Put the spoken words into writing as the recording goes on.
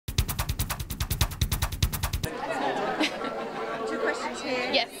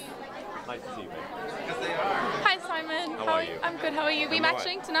I'm good. How are you? We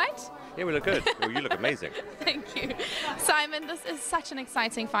matching tonight? Yeah, we look good. Well, you look amazing. Thank you. Simon, this is such an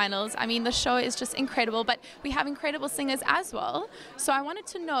exciting finals. I mean, the show is just incredible, but we have incredible singers as well. So I wanted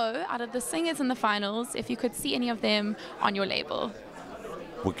to know, out of the singers in the finals, if you could see any of them on your label.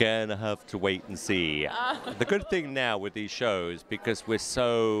 We're going to have to wait and see. The good thing now with these shows, because there's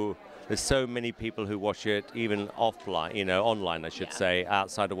so many people who watch it, even offline, online, I should say,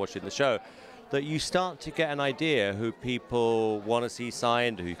 outside of watching the show, that you start to get an idea who people want to see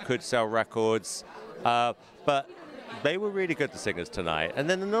signed, who could sell records. But they were really good, the singers tonight. And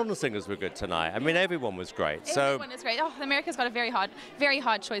then the non-singers were good tonight. I mean, everyone was great. Everyone is great. Oh, America's got a very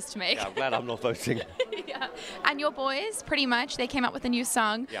hard choice to make. Yeah, I'm glad I'm not voting. Yeah. And your boys, pretty much, they came up with a new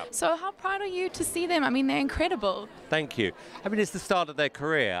song. Yeah. So how proud are you to see them? I mean, they're incredible. Thank you. I mean, it's the start of their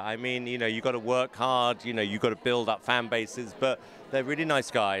career. I mean, you've got to work hard, you've got to build up fan bases, but they're really nice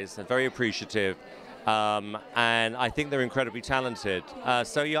guys. They're very appreciative. And I think they're incredibly talented.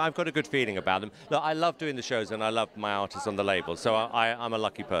 So yeah, I've got a good feeling about them. Look, I love doing the shows and I love my artists on the label, so I'm a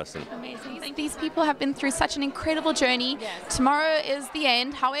lucky person. Amazing. These people have been through such an incredible journey. Yes. Tomorrow is the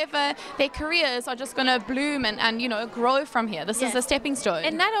end. However, their careers are just going to bloom and grow from here. This is a stepping stone.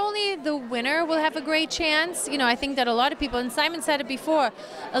 And not only the winner will have a great chance, I think that a lot of people, and Simon said it before,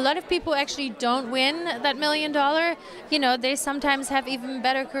 a lot of people actually don't win that $1 million. They sometimes have even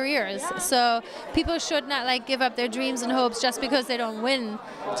better careers. Yeah. So people should not give up their dreams and hopes just because they don't win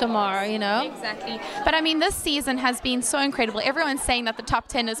tomorrow, Exactly. But I mean, this season has been so incredible. Everyone's saying that the top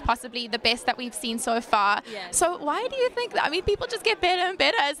 10 is possibly the best that we've seen so far. Yes. So why do you think that? I mean, people just get better and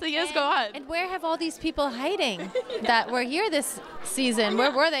better as the years go on. And where have all these people hiding that were here this season?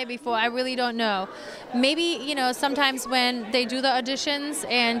 Where were they before? I really don't know. Maybe, sometimes when they do the auditions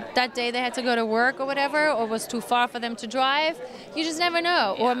and that day they had to go to work or whatever, or was too far for them to drive, you just never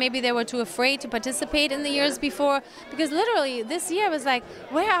know. Yeah. Or maybe they were too afraid to participate in the years before, because literally this year was like,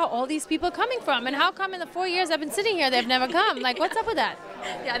 where are all these people coming from, and how come in the 4 years I've been sitting here they've never come? What's up with that?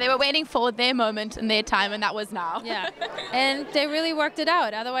 Yeah, they were waiting for their moment and their time, and that was now. Yeah, and they really worked it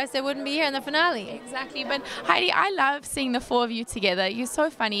out, otherwise they wouldn't be here in the finale. Exactly. But Heidi, I love seeing the four of you together. You're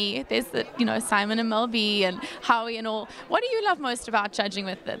so funny. There's Simon and Mel B and Howie and all. What do you love most about judging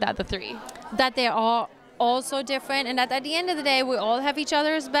with the other three? That they are all so different, and that at the end of the day we all have each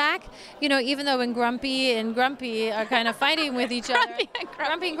other's back, even though when Grumpy and Grumpy are kind of fighting with each other,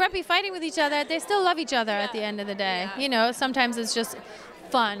 Grumpy and Grumpy fighting with each other, they still love each other at the end of the day. Sometimes it's just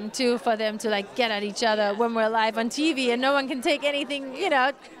fun too for them to get at each other when we're live on TV and no one can take anything,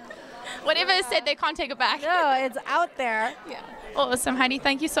 whatever is said, they can't take it back. No, it's out there. Yeah. Awesome, Heidi,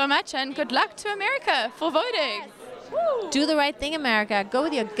 thank you so much, and good luck to America for voting. Yes. Do the right thing, America. Go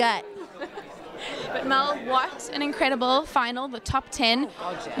with your gut. But Mel, what an incredible final, the top 10.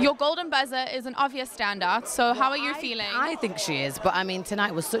 Your golden buzzer is an obvious standout, so how are you feeling? I think she is, but I mean,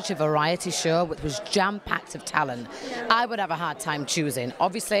 tonight was such a variety show, which was jam-packed of talent. I would have a hard time choosing.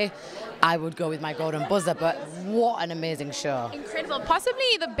 Obviously, I would go with my golden buzzer, but what an amazing show. Incredible.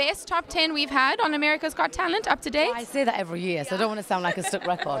 Possibly the best top 10 we've had on America's Got Talent up to date. Well, I say that every year, so I don't want to sound like a stuck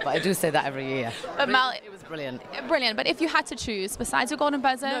record, but I do say that every year. But Mel, it was brilliant. Brilliant, but if you had to choose, besides your golden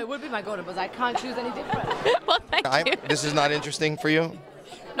buzzer... No, it would be my golden buzzer. I can't choose any different. Well, thank you. This is not interesting for you?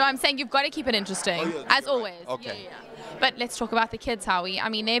 No, I'm saying you've got to keep it interesting, as always. Okay. Yeah. But let's talk about the kids, Howie. I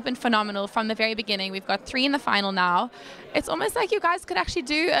mean, they've been phenomenal from the very beginning. We've got 3 in the final now. It's almost like you guys could actually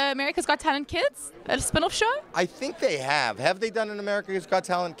do America's Got Talent Kids, a spin-off show. I think they have. Have they done an America's Got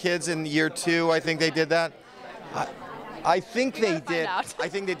Talent Kids in year 2? I think they did that. I think they did. I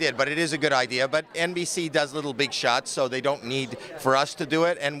think they did, but it is a good idea. But NBC does Little Big Shots, so they don't need for us to do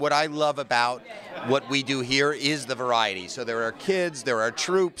it. And what I love about what we do here is the variety. So there are kids, there are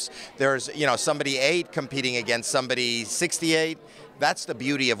troops, there's somebody 8 competing against somebody 68. That's the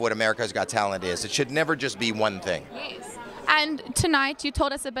beauty of what America's Got Talent is. It should never just be one thing. Yes. And tonight you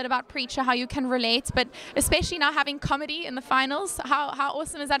told us a bit about Preacher, how you can relate, but especially now having comedy in the finals, how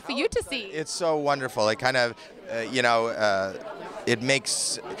awesome is that for you to see? It's so wonderful. It kind of, it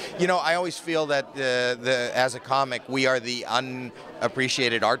makes, I always feel that as a comic, we are the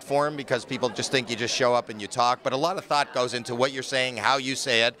unappreciated art form because people just think you just show up and you talk, but a lot of thought goes into what you're saying, how you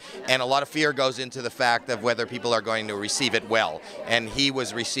say it, and a lot of fear goes into the fact of whether people are going to receive it well, and he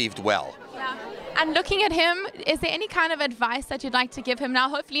was received well. Yeah. And looking at him, is there any kind of advice that you'd like to give him now?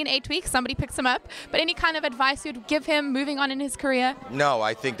 Hopefully in 8 weeks somebody picks him up, but any kind of advice you'd give him moving on in his career? No,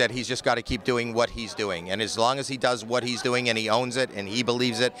 I think that he's just got to keep doing what he's doing. And as long as he does what he's doing and he owns it and he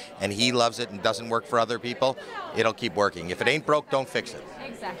believes it and he loves it and doesn't work for other people, it'll keep working. If it ain't broke, don't fix it.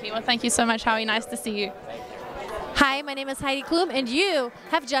 Exactly. Well, thank you so much, Howie. Nice to see you. Hi, my name is Heidi Klum, and you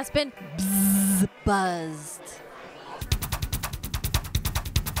have just been buzzed.